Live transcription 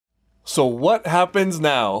So what happens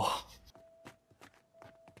now?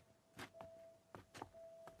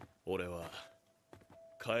 Oh,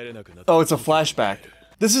 it's a flashback.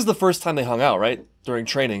 This is the first time they hung out, right? During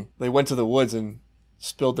training. They went to the woods and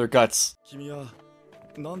spilled their guts. To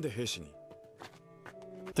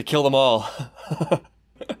kill them all.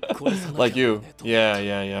 Like you.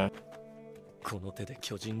 Yeah.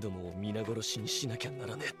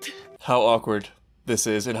 How awkward this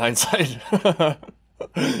is in hindsight.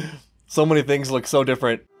 So many things look so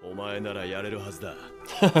different.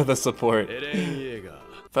 The support.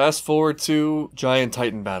 Fast forward to Giant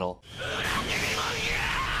Titan battle.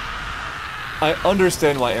 I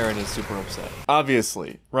understand why Erehhh is super upset.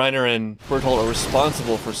 Obviously, Reiner and Bertholdt are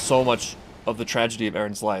responsible for so much of the tragedy of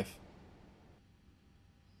Erehh's life.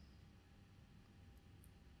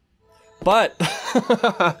 But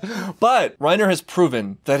Reiner has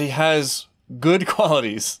proven that he has good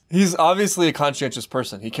qualities. He's obviously a conscientious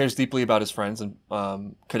person. He cares deeply about his friends and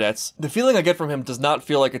cadets. The feeling I get from him does not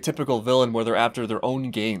feel like a typical villain where they're after their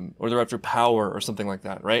own gain or they're after power or something like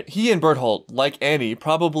that, right? He and Bertholdt, like Annie,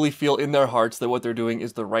 probably feel in their hearts that what they're doing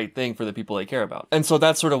is the right thing for the people they care about. And so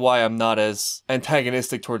that's sort of why I'm not as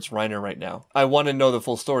antagonistic towards Reiner right now. I want to know the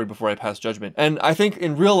full story before I pass judgment. And I think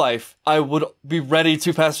in real life, I would be ready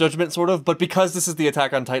to pass judgment, sort of, but because this is the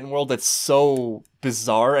Attack on Titan world that's so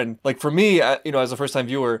bizarre, and like for me, you know, as a first-time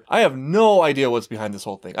viewer, I have no idea what's behind this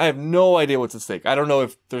whole thing. I have no idea what's at stake. I don't know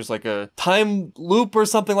if there's like a time loop or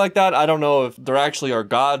something like that. I don't know if there actually are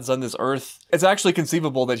gods on this earth. It's actually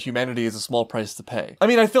conceivable that humanity is a small price to pay. I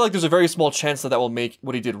mean, I feel like there's a very small chance that that will make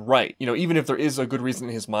what he did right, you know, even if there is a good reason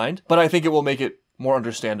in his mind, but I think it will make it more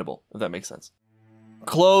understandable, if that makes sense.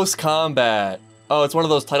 Close combat. Oh, it's one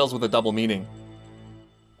of those titles with a double meaning.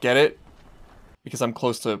 Get it? Because I'm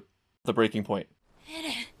close to the breaking point.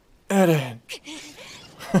 Erehhh.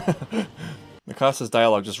 Mikasa's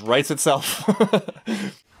dialogue just writes itself.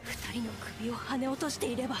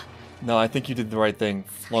 No, I think you did the right thing,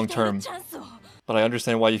 long term. But I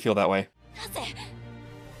understand why you feel that way.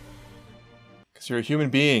 Because you're a human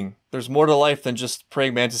being. There's more to life than just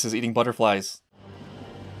praying mantises eating butterflies.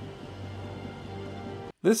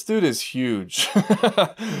 This dude is huge.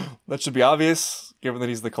 That should be obvious, given that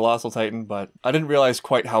he's the Colossal Titan, but I didn't realize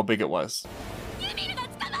quite how big it was.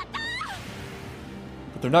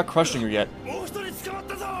 But they're not crushing her yet.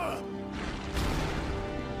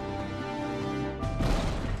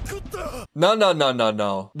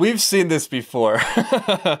 No. We've seen this before.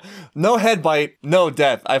 No head bite, no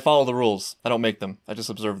death. I follow the rules. I don't make them. I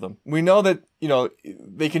just observe them. We know that, you know,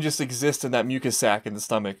 they can just exist in that mucus sac in the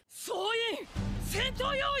stomach.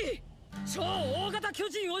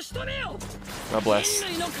 God bless.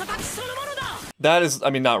 That is, I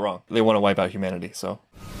mean, not wrong. They want to wipe out humanity, so.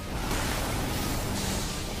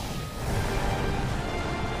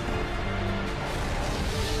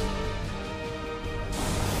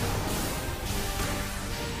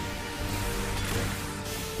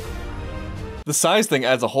 The size thing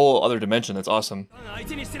adds a whole other dimension. That's awesome.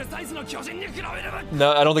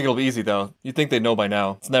 No, I don't think it'll be easy, though. You'd think they'd know by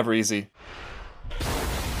now. It's never easy.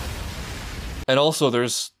 And also,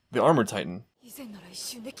 there's the Armored Titan.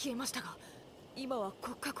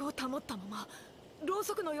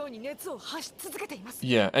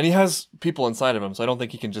 Yeah, and he has people inside of him, so I don't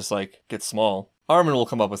think he can just, like, get small. Armin will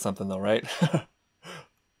come up with something, though, right?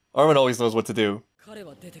 Armin always knows what to do.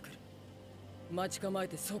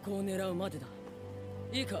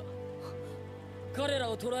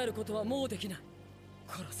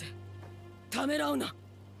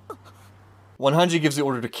 When Hanji gives the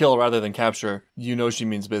order to kill rather than capture, you know she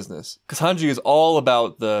means business. Because Hanji is all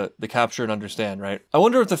about the capture and understand, right? I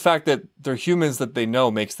wonder if the fact that they're humans that they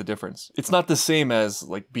know makes the difference. It's not the same as,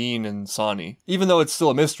 like, Bean and Sonny. Even though it's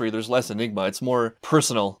still a mystery, there's less enigma. It's more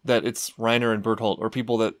personal that it's Reiner and Bertholdt, or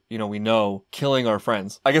people that, you know, we know, killing our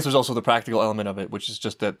friends. I guess there's also the practical element of it, which is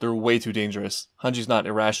just that they're way too dangerous. Hanji's not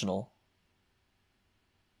irrational.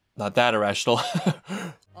 Not that irrational.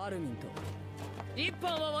 I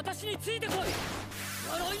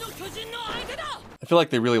feel like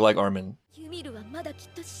they really like Armin.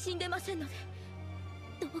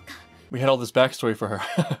 We had all this backstory for her.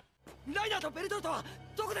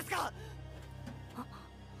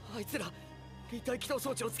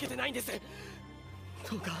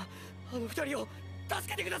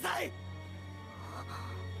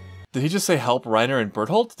 Did he just say help Reiner and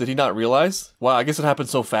Bertholdt? Did he not realize? Wow, I guess it happened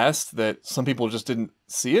so fast that some people just didn't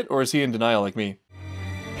see it, or is he in denial like me?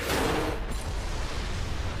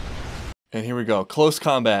 And here we go, close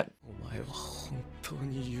combat.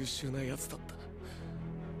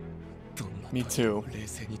 Me too.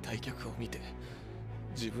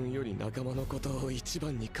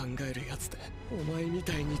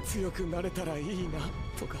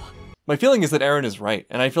 My feeling is that Eren is right,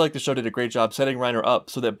 and I feel like the show did a great job setting Reiner up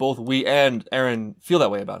so that both we and Eren feel that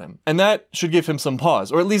way about him. And that should give him some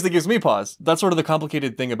pause, or at least it gives me pause. That's sort of the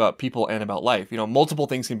complicated thing about people and about life. You know, multiple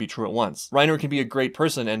things can be true at once. Reiner can be a great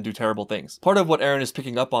person and do terrible things. Part of what Eren is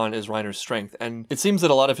picking up on is Reiner's strength, and it seems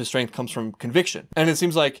that a lot of his strength comes from conviction. And it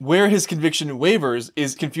seems like where his conviction wavers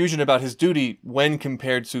is confusion about his duty when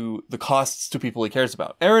compared to the costs to people he cares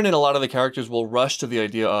about. Eren and a lot of the characters will rush to the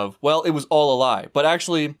idea of, well, it was all a lie, but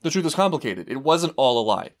actually the truth is complicated. It wasn't all a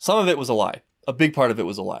lie. Some of it was a lie. A big part of it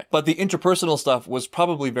was a lie. But the interpersonal stuff was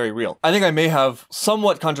probably very real. I think I may have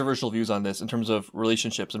somewhat controversial views on this in terms of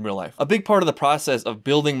relationships in real life. A big part of the process of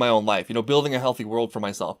building my own life, you know, building a healthy world for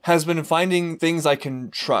myself, has been finding things I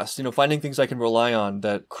can trust, you know, finding things I can rely on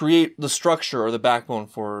that create the structure or the backbone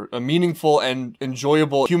for a meaningful and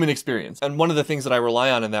enjoyable human experience. And one of the things that I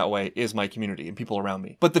rely on in that way is my community and people around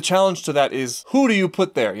me. But the challenge to that is, who do you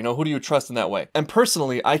put there? You know, who do you trust in that way? And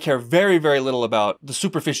personally, I care very, very little about the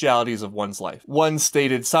superficialities of one's life. One's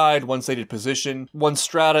stated side, one's stated position, one's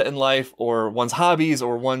strata in life, or one's hobbies,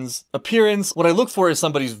 or one's appearance. What I look for is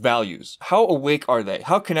somebody's values. How awake are they?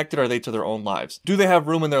 How connected are they to their own lives? Do they have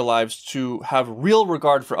room in their lives to have real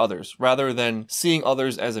regard for others, rather than seeing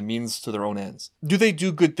others as a means to their own ends? Do they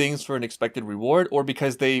do good things for an expected reward, or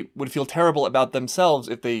because they would feel terrible about themselves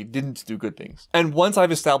if they didn't do good things? And once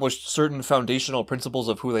I've established certain foundational principles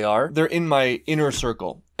of who they are, they're in my inner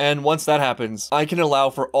circle. And once that happens, I can allow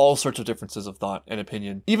for all sorts of differences of thought and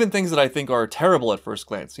opinion. Even things that I think are terrible at first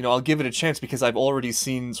glance. You know, I'll give it a chance because I've already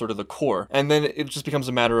seen sort of the core. And then it just becomes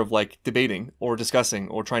a matter of like debating or discussing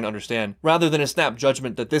or trying to understand, rather than a snap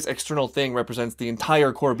judgment that this external thing represents the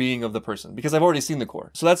entire core being of the person, because I've already seen the core.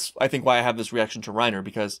 So that's, I think, why I have this reaction to Reiner,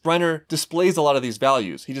 because Reiner displays a lot of these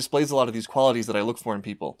values. He displays a lot of these qualities that I look for in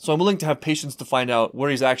people. So I'm willing to have patience to find out where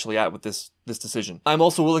he's actually at with this decision. I'm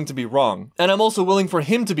also willing to be wrong, and I'm also willing for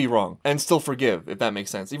him to be wrong and still forgive, if that makes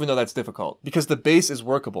sense, even though that's difficult, because the base is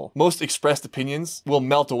workable. Most expressed opinions will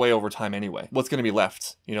melt away over time anyway. What's going to be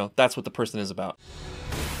left? You know, that's what the person is about.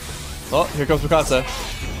 Oh, here comes Mikasa.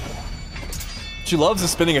 She loves the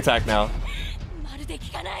spinning attack now.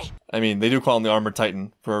 I mean, they do call him the Armored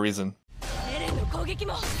Titan for a reason.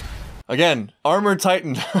 Again, Armored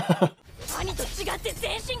Titan.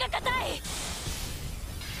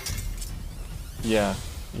 Yeah,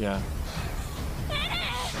 yeah.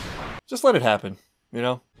 Just let it happen, you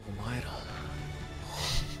know?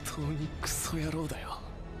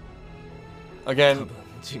 Again,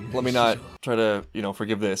 let me not try to, you know,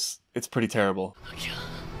 forgive this. It's pretty terrible.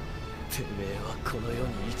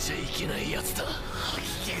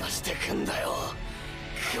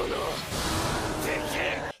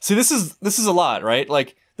 See, this is a lot, right?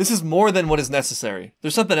 Like, this is more than what is necessary.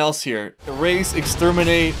 There's something else here. Erase,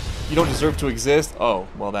 exterminate, you don't deserve to exist. Oh,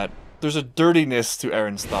 well there's a dirtiness to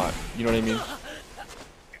Eren's thought. You know what I mean?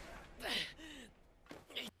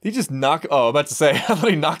 He just I'm about to say, I thought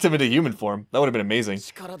he knocked him into human form. That would have been amazing.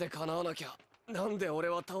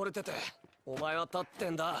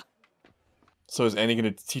 So is Annie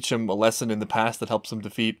going to teach him a lesson in the past that helps him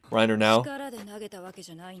defeat Reiner now?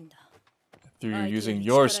 Through using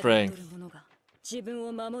your strength.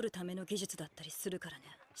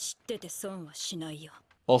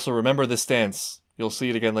 Also, remember this stance. You'll see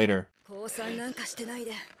it again later.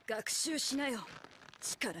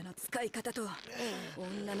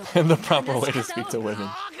 And the proper way to speak to women.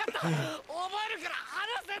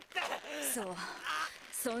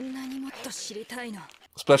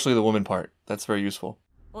 Especially the woman part. That's very useful.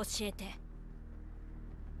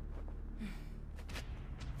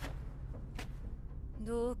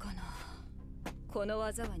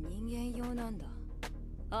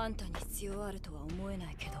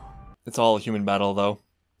 It's all a human battle, though.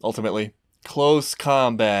 Ultimately. Close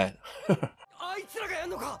combat.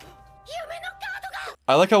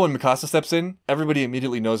 I like how when Mikasa steps in, everybody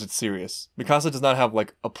immediately knows it's serious. Mikasa does not have,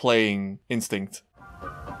 like, a playing instinct.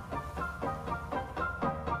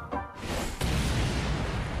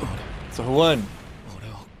 So who won?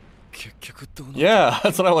 Yeah,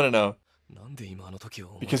 that's what I want to know.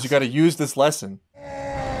 Because you gotta use this lesson.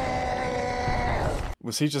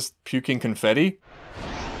 Was he just puking confetti?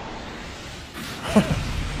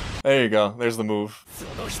 There you go, there's the move.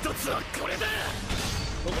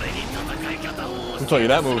 Who told you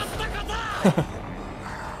that move?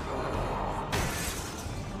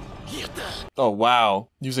 Oh wow,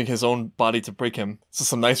 using his own body to break him. This is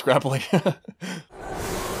some nice grappling.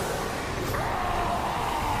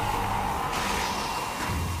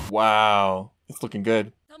 Wow, it's looking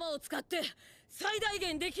good.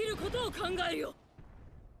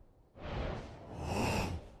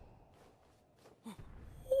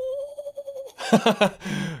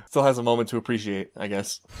 Still has a moment to appreciate, I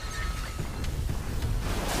guess.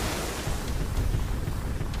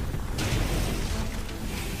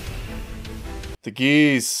 The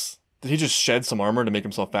geese. Did he just shed some armor to make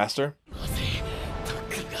himself faster?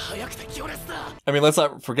 I mean, let's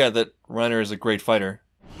not forget that Reiner is a great fighter.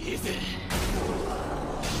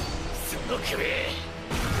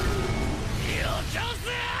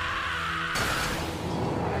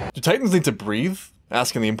 Do Titans need to breathe?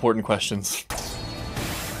 Asking the important questions.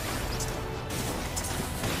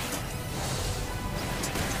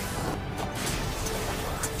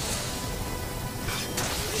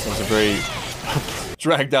 That was a very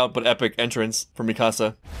dragged out but epic entrance for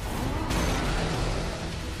Mikasa.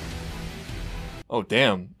 Oh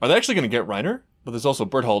damn. Are they actually gonna get Reiner? But there's also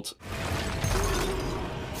Bertholdt.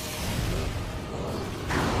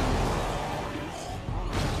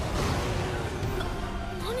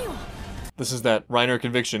 This is that Reiner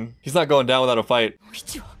conviction. He's not going down without a fight.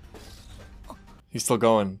 He's still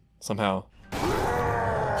going, somehow.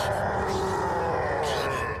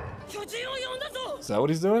 Is that what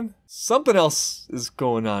he's doing? Something else is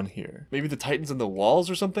going on here. Maybe the Titans in the walls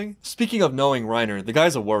or something? Speaking of knowing Reiner, the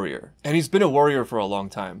guy's a warrior. And he's been a warrior for a long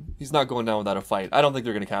time. He's not going down without a fight. I don't think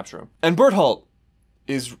they're gonna capture him. And Bertholdt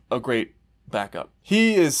is a great backup.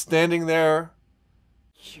 He is standing there.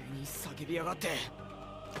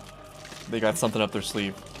 They got something up their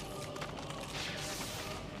sleeve.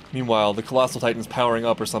 Meanwhile, the Colossal Titan's powering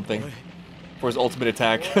up or something for his ultimate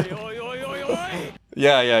attack.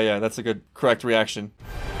 Yeah, that's a good, correct reaction.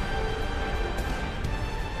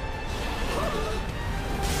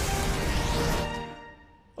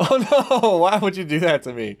 Oh no, why would you do that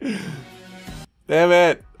to me? Damn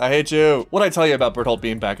it, I hate you. What'd I tell you about Bertholdt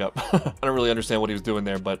being back up? I don't really understand what he was doing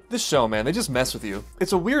there, but this show, man, they just mess with you.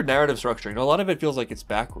 It's a weird narrative structure. You know, a lot of it feels like it's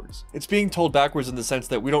backwards. It's being told backwards in the sense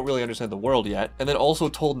that we don't really understand the world yet, and then also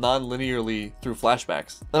told non-linearly through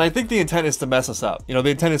flashbacks. And I think the intent is to mess us up. You know, the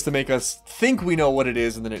intent is to make us think we know what it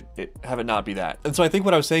is and then have it not be that. And so I think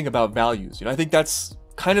what I was saying about values, you know, I think that's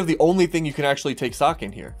kind of the only thing you can actually take stock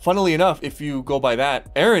in here. Funnily enough, if you go by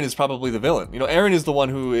that, Eren is probably the villain. You know, Eren is the one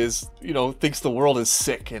who is, you know, thinks the world is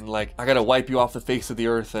sick and like, I gotta wipe you off the face of the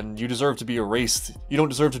earth and you deserve to be erased. You don't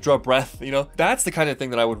deserve to draw breath, you know? That's the kind of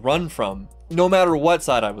thing that I would run from no matter what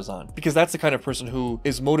side I was on, because that's the kind of person who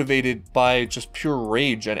is motivated by just pure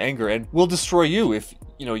rage and anger and will destroy you if,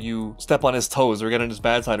 you know, you step on his toes or get on his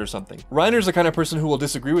bad side or something. Reiner's the kind of person who will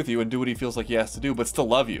disagree with you and do what he feels like he has to do, but still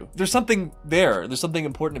love you. There's something there. There's something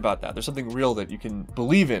important about that. There's something real that you can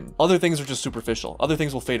believe in. Other things are just superficial. Other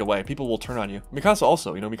things will fade away. People will turn on you. Mikasa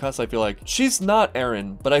also, you know, Mikasa, I feel like she's not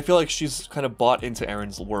Eren, but I feel like she's kind of bought into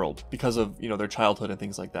Eren's world because of, you know, their childhood and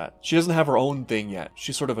things like that. She doesn't have her own thing yet.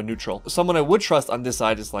 She's sort of a neutral. Someone I would trust on this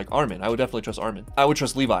side is like Armin. I would definitely trust Armin. I would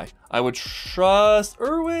trust Levi. I would trust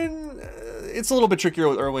Erwin. It's a little bit trickier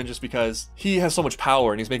with Erwin just because he has so much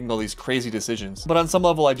power and he's making all these crazy decisions. But on some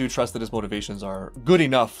level, I do trust that his motivations are good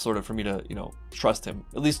enough sort of for me to, you know, trust him.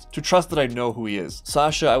 At least to trust that I know who he is.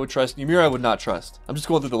 Sasha, I would trust. Ymir, I would not trust. I'm just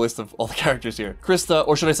going through the list of all the characters here. Krista,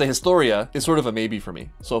 or should I say Historia, is sort of a maybe for me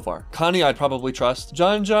so far. Connie, I'd probably trust.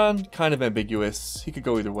 John, kind of ambiguous. He could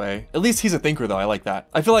go either way. At least he's a thinker though. I like that.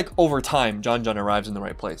 I feel like over time, John arrives in the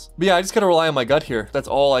right place. But yeah, I just gotta rely on my gut here. That's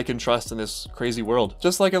all I can trust in this crazy world.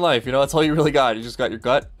 Just like in life, you know, that's all you really got. You just got your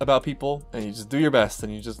gut about people and you just do your best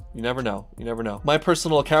and you never know. You never know. My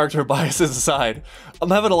personal character biases aside,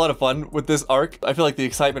 I'm having a lot of fun with this arc. I feel like the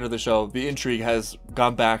excitement of the show, the intrigue has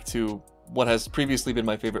gone back to what has previously been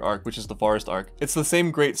my favorite arc, which is the forest arc. It's the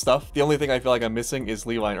same great stuff. The only thing I feel like I'm missing is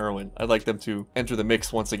Levi and Erwin. I'd like them to enter the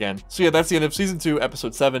mix once again. So yeah, that's the end of season 2,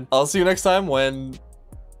 episode 7. I'll see you next time when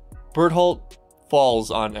Bertholdt falls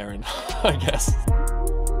on Eren, I guess.